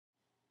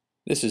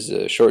This is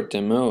a short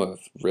demo of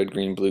red,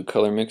 green, blue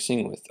color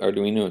mixing with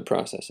Arduino and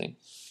Processing.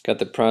 Got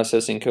the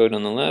processing code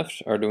on the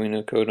left,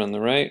 Arduino code on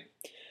the right.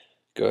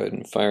 Go ahead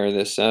and fire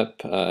this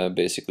up.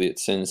 Basically it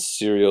sends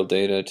serial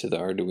data to the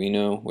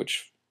Arduino,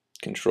 which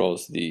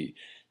controls the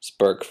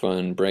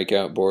Sparkfun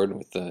breakout board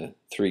with the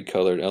three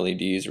colored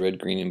LEDs, red,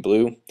 green, and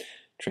blue.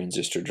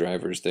 Transistor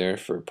drivers there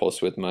for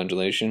pulse width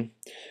modulation.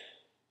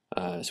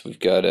 So we've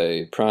got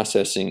a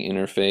processing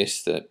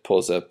interface that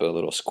pulls up a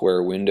little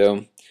square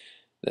window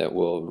that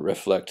will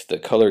reflect the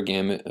color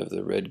gamut of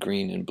the red,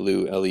 green, and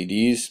blue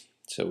LEDs.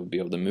 So we'll be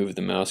able to move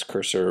the mouse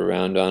cursor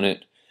around on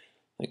it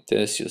like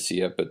this. You'll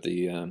see up at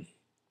the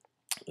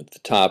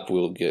top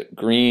we'll get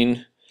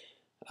green,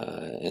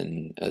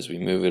 and as we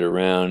move it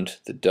around,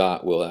 the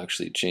dot will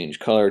actually change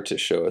color to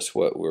show us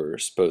what we're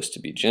supposed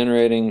to be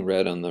generating.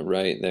 Red on the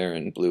right there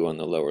and blue on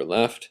the lower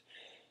left.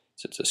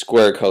 So it's a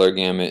square color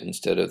gamut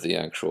instead of the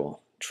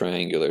actual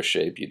triangular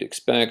shape you'd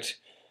expect.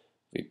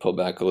 If we pull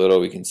back a little,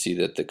 we can see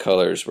that the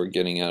colors we're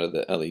getting out of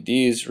the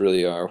LEDs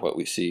really are what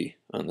we see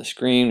on the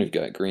screen. We've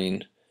got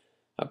green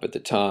up at the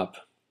top,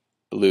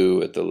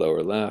 blue at the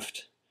lower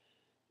left,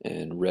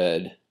 and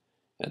red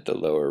at the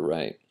lower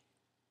right.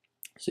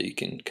 So you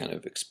can kind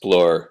of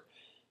explore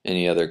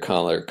any other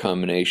color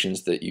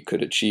combinations that you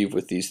could achieve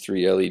with these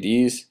three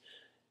LEDs.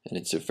 And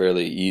it's a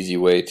fairly easy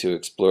way to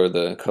explore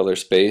the color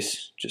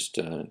space, just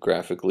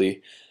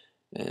graphically,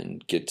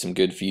 and get some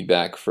good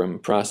feedback from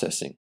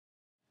processing.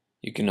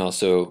 You can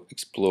also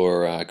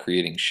explore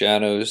creating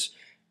shadows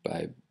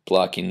by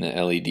blocking the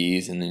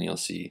LEDs, and then you'll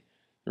see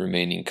the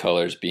remaining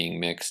colors being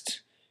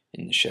mixed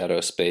in the shadow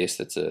space.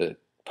 That's a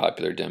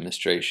popular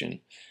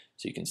demonstration.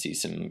 So you can see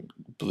some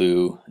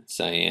blue,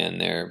 cyan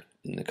there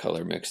in the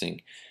color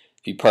mixing.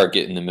 If you park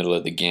it in the middle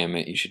of the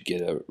gamut, you should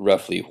get a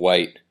roughly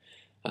white,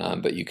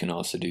 but you can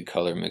also do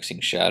color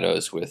mixing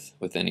shadows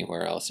with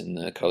anywhere else in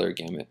the color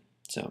gamut.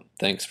 So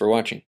thanks for watching.